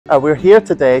We're here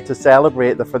today to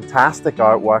celebrate the fantastic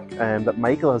artwork that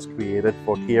Michael has created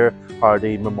for Keir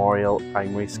Hardie Memorial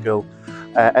Primary School.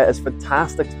 It is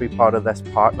fantastic to be part of this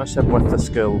partnership with the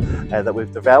school that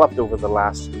we've developed over the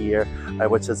last year,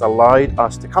 which has allowed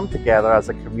us to come together as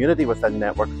a community within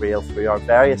Network Rail through our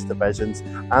various divisions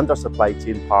and our supply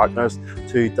chain partners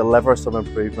to deliver some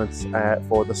improvements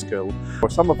for the school. For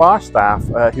some of our staff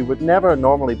who would never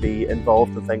normally be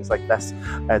involved in things like this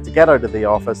to get out of the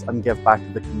office and give back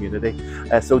to the community.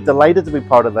 So delighted to be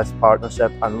part of this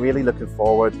partnership and really looking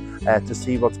forward to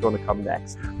see what's going to come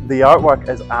next. The artwork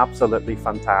is absolutely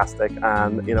fantastic,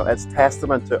 and it's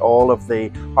testament to all of the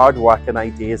hard work and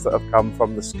ideas that have come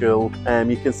from the school.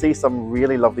 You can see some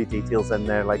really lovely details in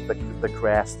there, like the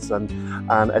crests, and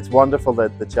it's wonderful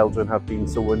that the children have been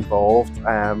so involved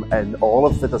in all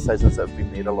of the decisions that have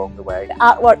been made along the way. The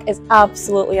artwork is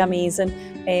absolutely amazing.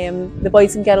 The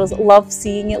boys and girls love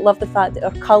seeing it, love the fact that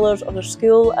our colours of our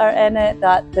school are in it,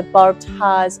 that the bird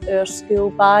has our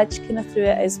school badge kind of through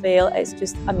it as well. It's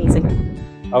just amazing.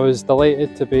 I was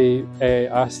delighted to be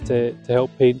asked to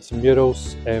help paint some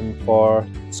murals for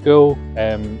school.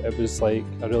 It was like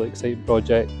a really exciting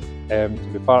project to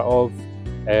be part of,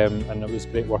 and it was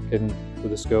great working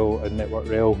with the school and Network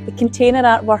Rail. The container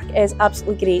artwork is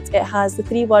absolutely great. It has the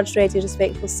 3 words ready,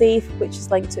 respectful, safe, which is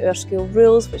linked to our school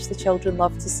rules, which the children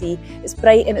love to see. It's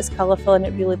bright and it's colourful, and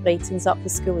it really brightens up the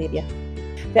school area.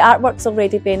 The artwork's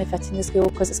already benefiting the school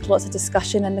because it's got lots of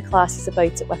discussion in the classes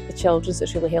about it with the children, so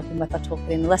it's really helping with their talking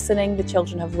and listening. The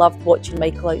children have loved watching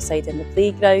Michael outside in the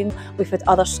playground. We've had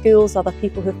other schools, other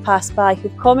people who've passed by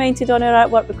who've commented on our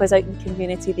artwork because out in the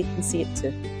community they can see it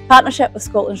too. Partnership with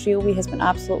Scotland's Railway has been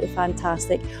absolutely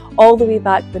fantastic. All the way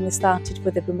back when they started,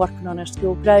 where they've been working on our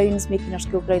school grounds, making our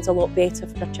school grounds a lot better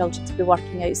for our children to be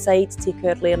working outside, to take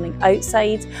our learning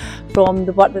outside. From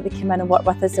the work that they come in and work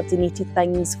with us, if they needed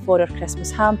things for our Christmas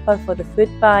hamper, for the food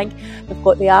bank. They've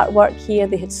got the artwork here.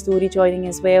 They had Story joining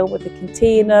as well with the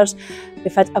containers.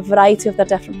 We've had a variety of their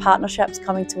different partnerships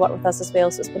coming to work with us as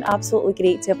well, so it's been absolutely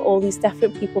great to have all these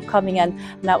different people coming in,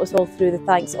 and that was all through the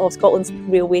thanks of Scotland's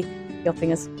Railway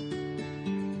helping us.